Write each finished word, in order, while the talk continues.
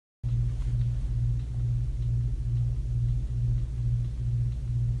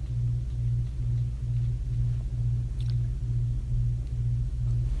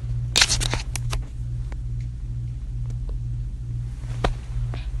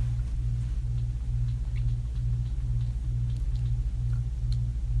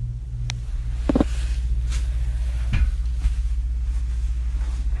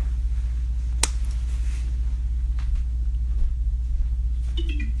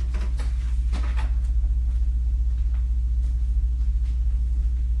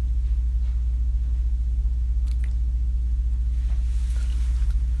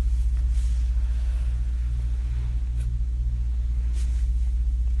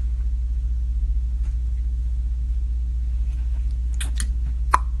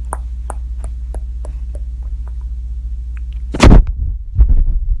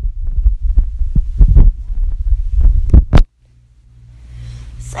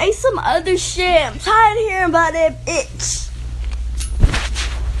Say some other shit. I'm tired of hearing about that bitch.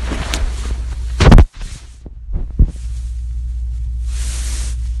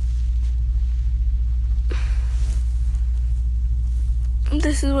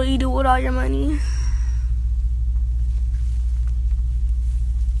 This is what you do with all your money.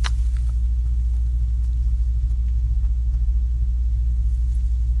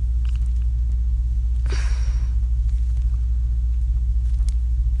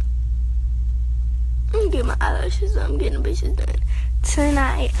 I'm getting my eyelashes done. I'm getting the bitches done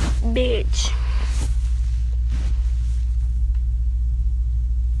tonight, bitch.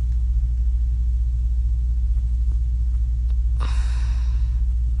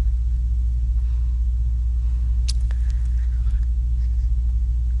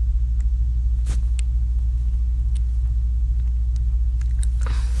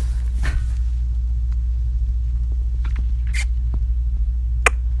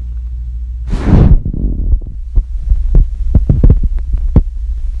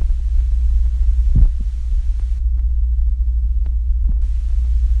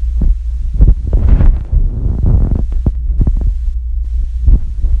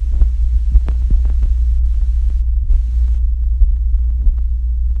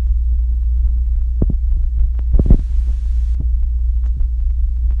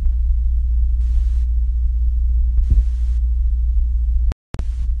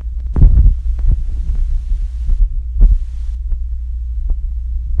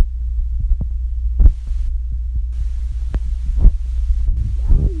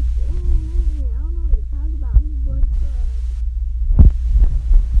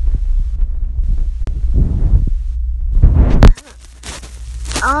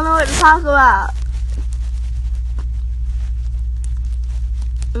 I don't know what to talk about.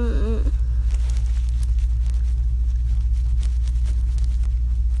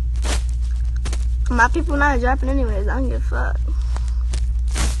 My people not dropping anyways. I don't give a fuck.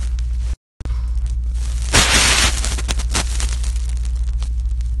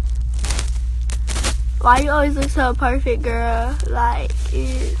 Why you always look so perfect, girl? Like,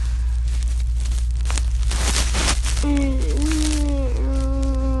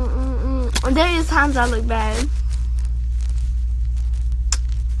 there is times I look bad.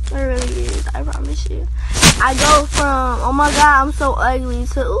 It really is, I promise you. I go from, oh my god, I'm so ugly,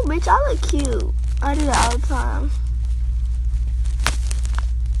 to, ooh, bitch, I look cute. I do that all the time.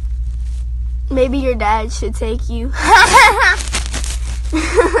 Maybe your dad should take you.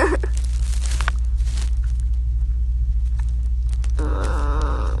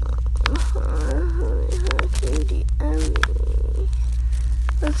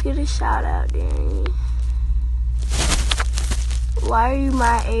 Let's get a shout out, Danny. Why are you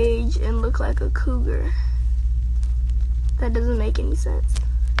my age and look like a cougar? That doesn't make any sense.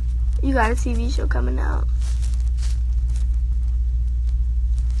 You got a TV show coming out.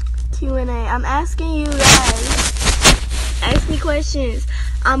 Q&A. I'm asking you guys. Ask me questions.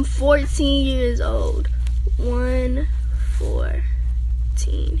 I'm 14 years old. 14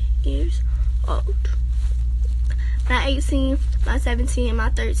 years old. Not 18, not 17,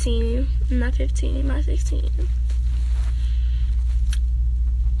 not 13, not 15, not 16.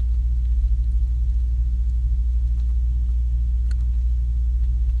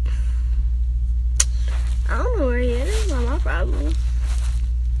 I don't know where he is. Not my problem.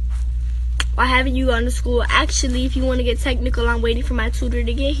 Why haven't you gone to school? Actually, if you want to get technical, I'm waiting for my tutor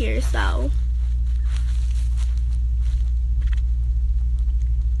to get here, so.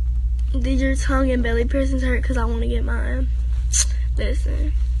 Did your tongue and belly piercings hurt? Because I want to get mine.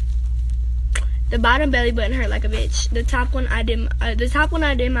 Listen. The bottom belly button hurt like a bitch. The top one I did. The top one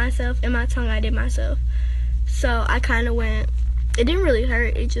I did myself, and my tongue I did myself. So I kind of went. It didn't really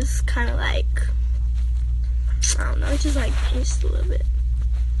hurt. It just kind of like, I don't know. It just like pinched a little bit.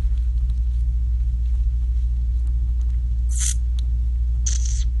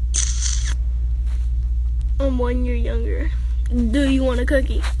 I'm 1 year younger. Do you want a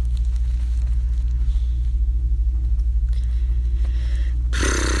cookie?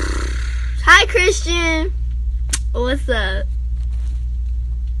 Hi, Christian. What's up?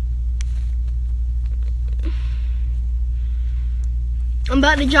 I'm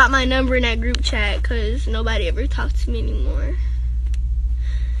about to drop my number in that group chat because nobody ever talks to me anymore.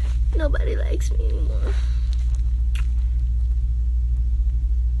 Nobody likes me anymore.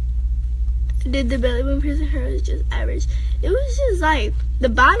 Did the belly button piercing hurt? It was just average. It was just like the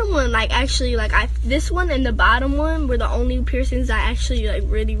bottom one, like actually, like this one and the bottom one were the only piercings I actually like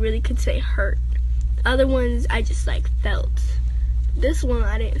really could say hurt. The other ones I just like felt. This one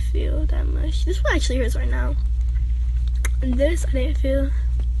I didn't feel that much. This one actually hurts right now. And this I didn't feel.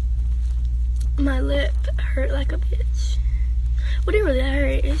 lip hurt like a bitch. Well, it didn't really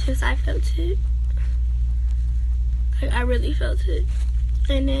hurt. It's just I felt it. Like, I really felt it.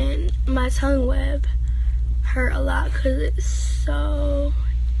 And then my tongue web hurt a lot because it's so,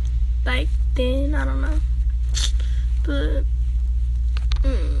 like, thin. I don't know. But,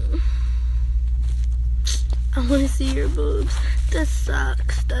 I want to see your boobs. That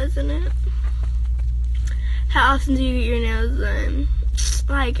sucks, doesn't it? How often do you get your nails done?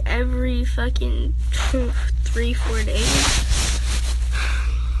 Like every fucking 3-4 days.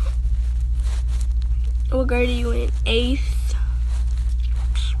 What grade are you in? 8th.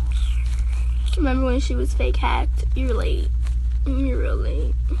 Remember when she was fake hacked? You're late. You're real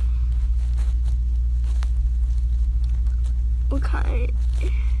late. What kind?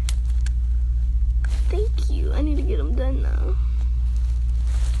 Thank you. I need to get them done now.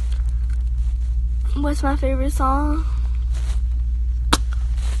 What's my favorite song?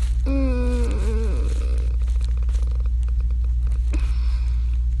 I don't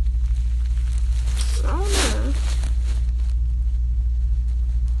know.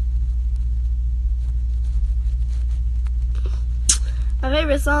 My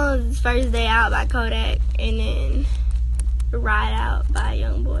favorite song is First Day Out by Kodak, and then Ride Out by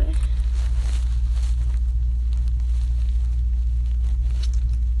Youngboy.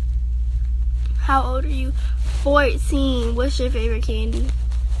 How old are you? 14. What's your favorite candy?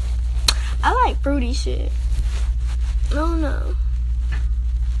 I like fruity shit. I don't know.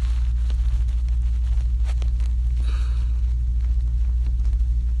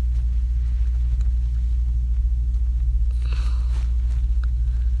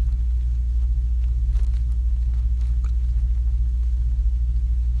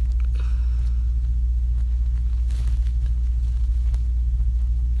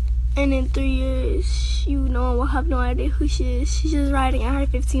 And in 3 years, you know, will have no idea who she is. She's just riding at her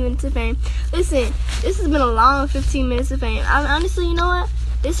 15 minutes of fame. Listen, this has been a long 15 minutes of fame. I mean, honestly, you know what?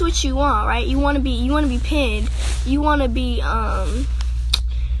 This is what you want, right? You want to be pinned. You want to be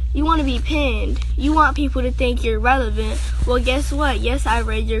pinned. You want people to think you're relevant. Well, guess what? Yes, I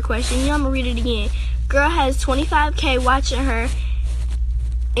read your question. You know, I'm gonna read it again. Girl has 25K watching her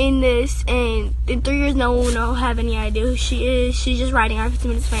in this, and in 3 years, no one will have any idea who she is. She's just riding our 15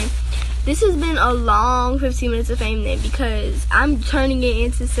 minutes of fame. This has been a long 15 minutes of fame then, because I'm turning it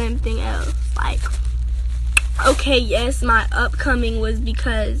into something else. Like, okay, yes, my upcoming was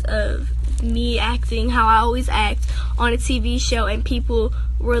because of me acting how I always act on a TV show, and people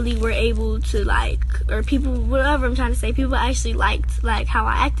really were able to, like, or people, whatever I'm trying to say, people actually liked, like, how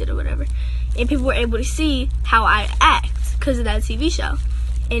I acted or whatever, and people were able to see how I act because of that TV show.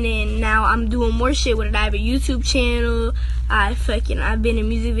 And then now I'm doing more shit with it. I have a YouTube channel. I've been in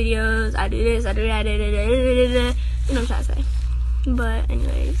music videos. I do this, I do that, you know what I'm trying to say. But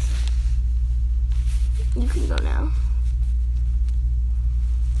anyways, you can go now.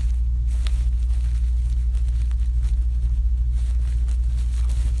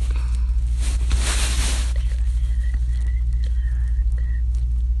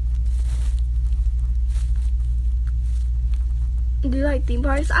 Do you like theme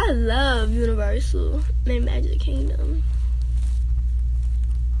parks? I love Universal and Magic Kingdom.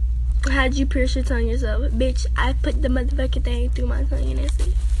 How'd you pierce your tongue yourself? Bitch, I put the motherfucking thing through my tongue and that's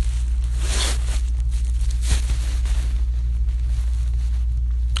it.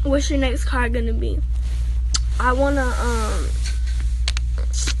 What's your next car gonna be? I wanna,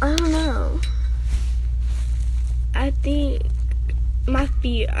 I don't know. I think my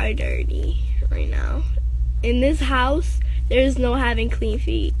feet are dirty right now. In this house, there's no having clean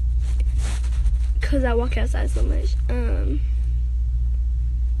feet because I walk outside so much.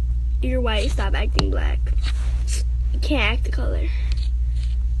 You're white, stop acting black. You can't act the color.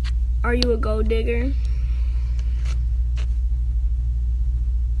 Are you a gold digger?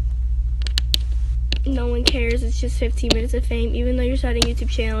 No one cares, it's just 15 minutes of fame. Even though you're starting a YouTube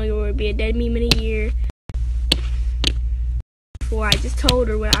channel, you will be a dead meme in a year. Before I just told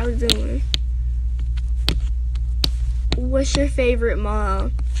her what I was doing. What's your favorite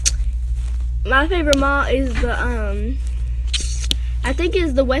mall? My favorite mall is the I think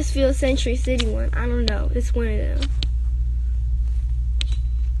it's the Westfield Century City one. I don't know. It's one of them.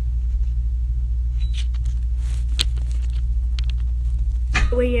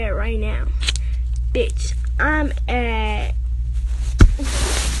 Where you at right now? Bitch, I'm at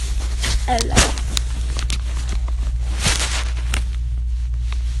LA.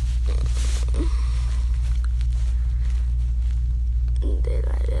 Did I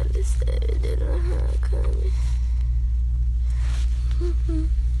understand? Did I have coming?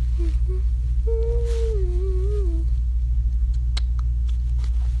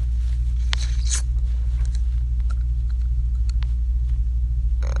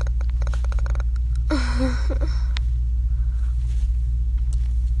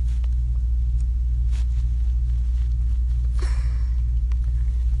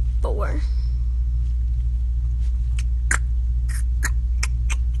 for?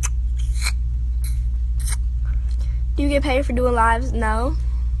 Do you get paid for doing lives? No.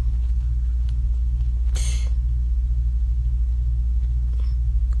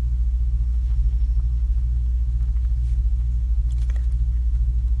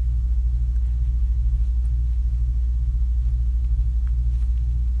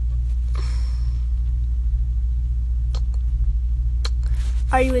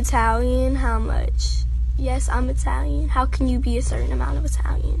 Are you Italian? How much? Yes, I'm Italian. How can you be a certain amount of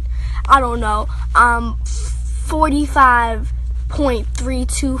Italian? I don't know.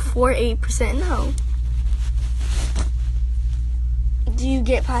 45.3248%. No. Do you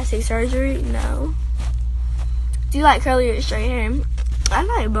get plastic surgery? No. Do you like curly or straight hair? I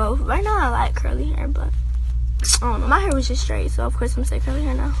like both. Right now I like curly hair, but I don't know. My hair was just straight, so of course I'm saying curly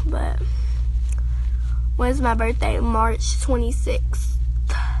hair now. But when's my birthday? March 26th.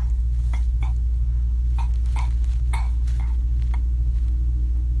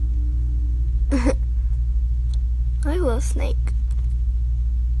 Like a little snake.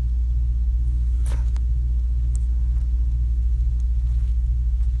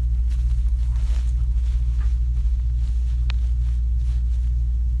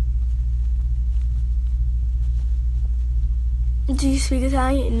 Do you speak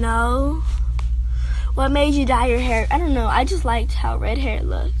Italian? No. What made you dye your hair? I don't know. I just liked how red hair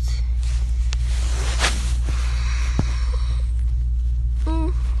looked.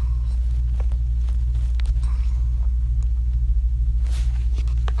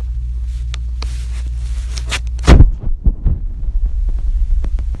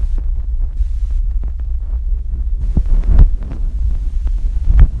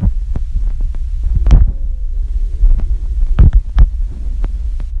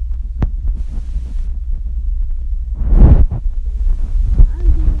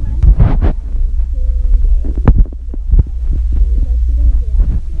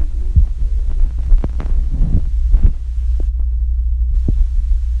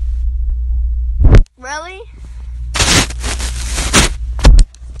 Really?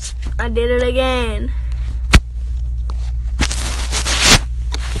 I did it again.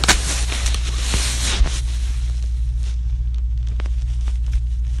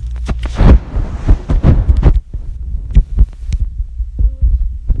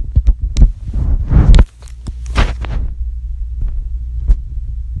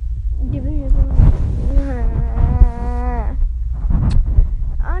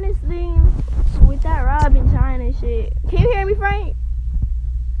 Honestly, with that Rob in China shit. Can you hear me, Frank?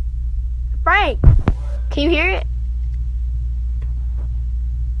 Frank, can you hear it?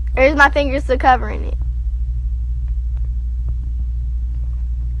 Or is my fingers still covering it?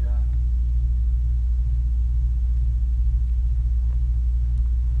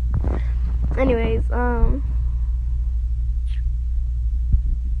 Anyways,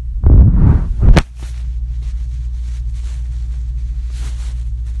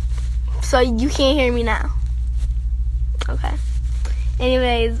 so you can't hear me now. Okay.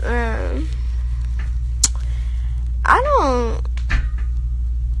 Anyways,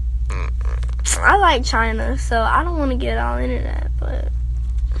 I like China, so I don't want to get all into that, but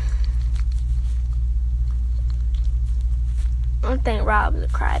I think Rob is a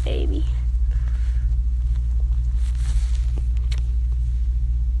crybaby.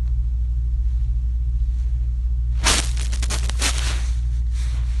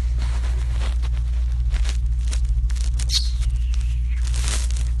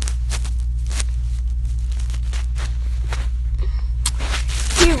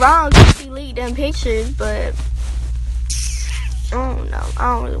 You're wrong because he leaked them pictures, but I don't know.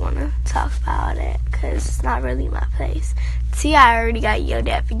 I don't really want to talk about all that because it's not really my place. T.I. already got yelled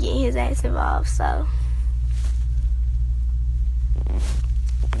at for getting his ass involved, so.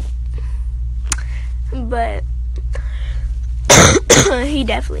 But he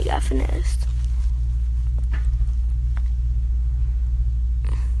definitely got finessed.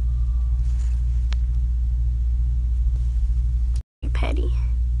 Petty.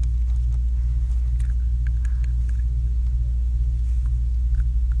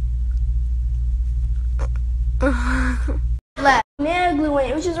 Left. Nail glue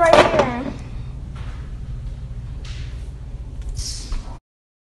in it, which is right here.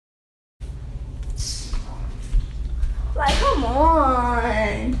 Like, come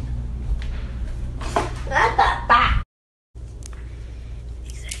on. Not that bad.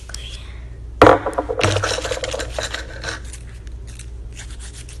 Exactly.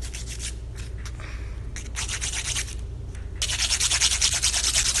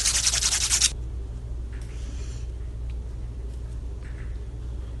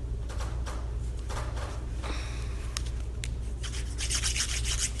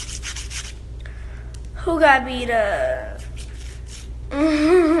 Who got beat up?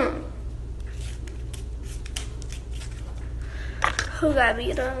 Who got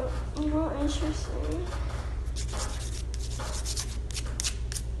beat up? More interesting.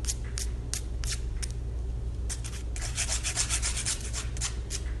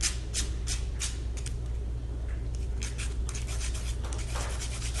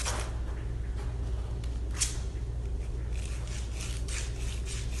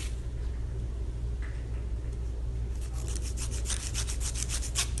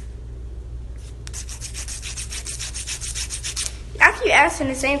 I keep asking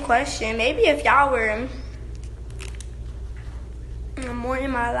the same question. Maybe if y'all were more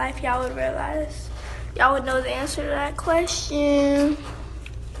in my life, y'all would realize. Y'all would know the answer to that question.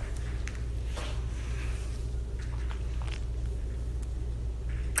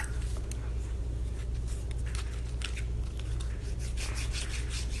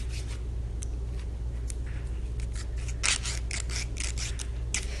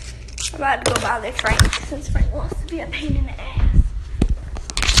 I'm about to go bother Frank since Frank wants to be a pain in the ass.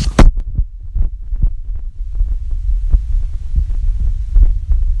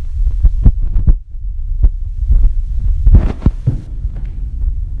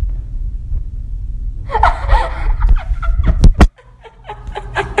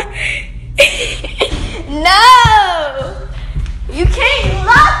 No! You can't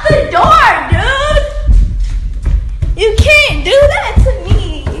lock the door, dude! You can't do that to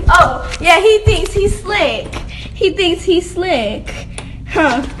me! Oh, yeah, he thinks he's slick. He thinks he's slick.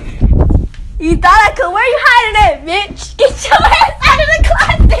 Huh. You thought I could? Where you hiding at, bitch? Get your ass out of the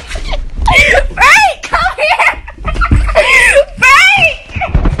closet! Frank, come here! Frank!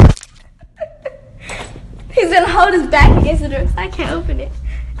 He's gonna hold his back against the door so I can't open it.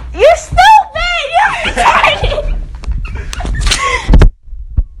 You're stupid! You're retarded!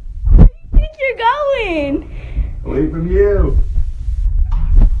 Where do you think you're going? Away from you!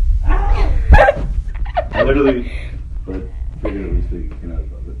 I literally, but figuratively speaking, you're not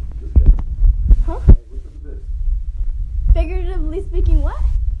above it. Just kidding. Huh? Hey, what's up with this? Figuratively speaking, what?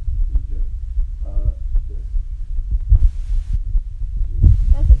 This.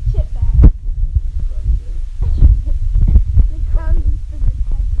 That's a chip bag. The crumbs is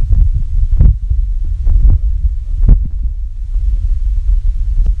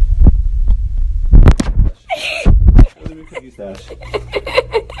for the Cookie stash.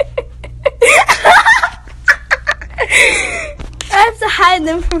 I have to hide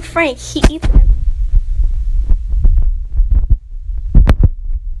them from Frank. He eats them.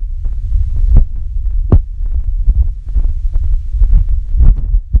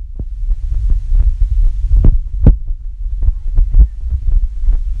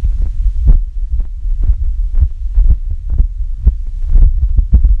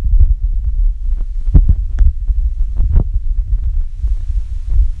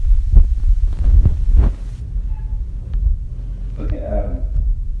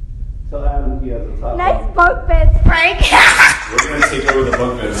 Tell Adam he has a top. Nice bunk beds, Frank. We're gonna take over the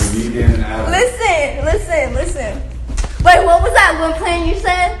bunk bed and me and Adam. Listen. Wait, what was that one plan you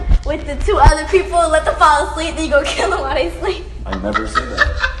said? With the two other people, let them fall asleep, then you go kill them while they sleep? I never said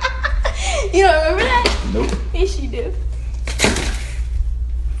that. You don't remember that? Nope. Yes, you do.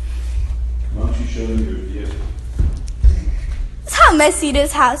 Why don't you show them your view? That's how messy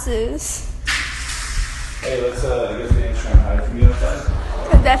this house is. Hey, let's, I guess the try and hide from you outside.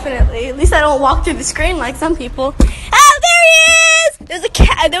 Definitely. At least I don't walk through the screen like some people. Oh, there he is! There's a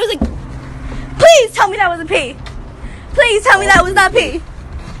cat. Please tell me that was a pee. Please tell me that was not pee.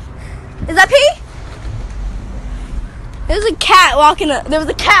 Is that pee? There was a cat walking a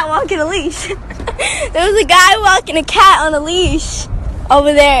leash. There was a guy walking a cat on a leash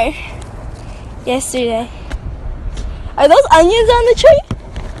over there yesterday. Are those onions on the tree?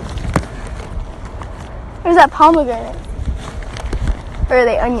 Or is that pomegranate? Or are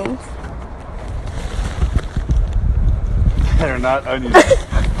they onions? They're not onions.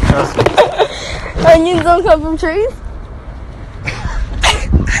 Trust me. Onions don't come from trees?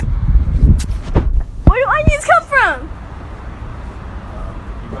 Where do onions come from?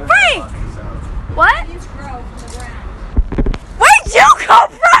 Frank! What? Onions grow from the ground. Where'd you come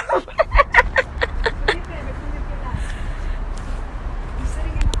from? Do me a favor, clean up your mess. I'm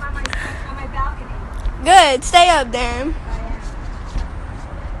sitting on my balcony. Good, stay up there.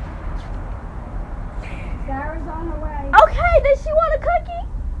 Sarah's on her way. Okay, does she want a cookie?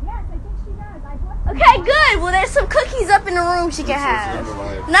 Yes, I think she does. I bought some. Okay, good. Well, there's some cookies up in the room she can have.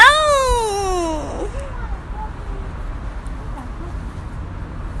 No!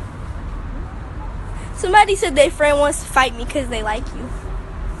 Somebody said their friend wants to fight me because they like you.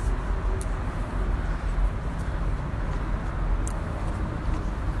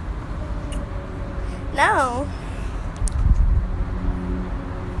 know.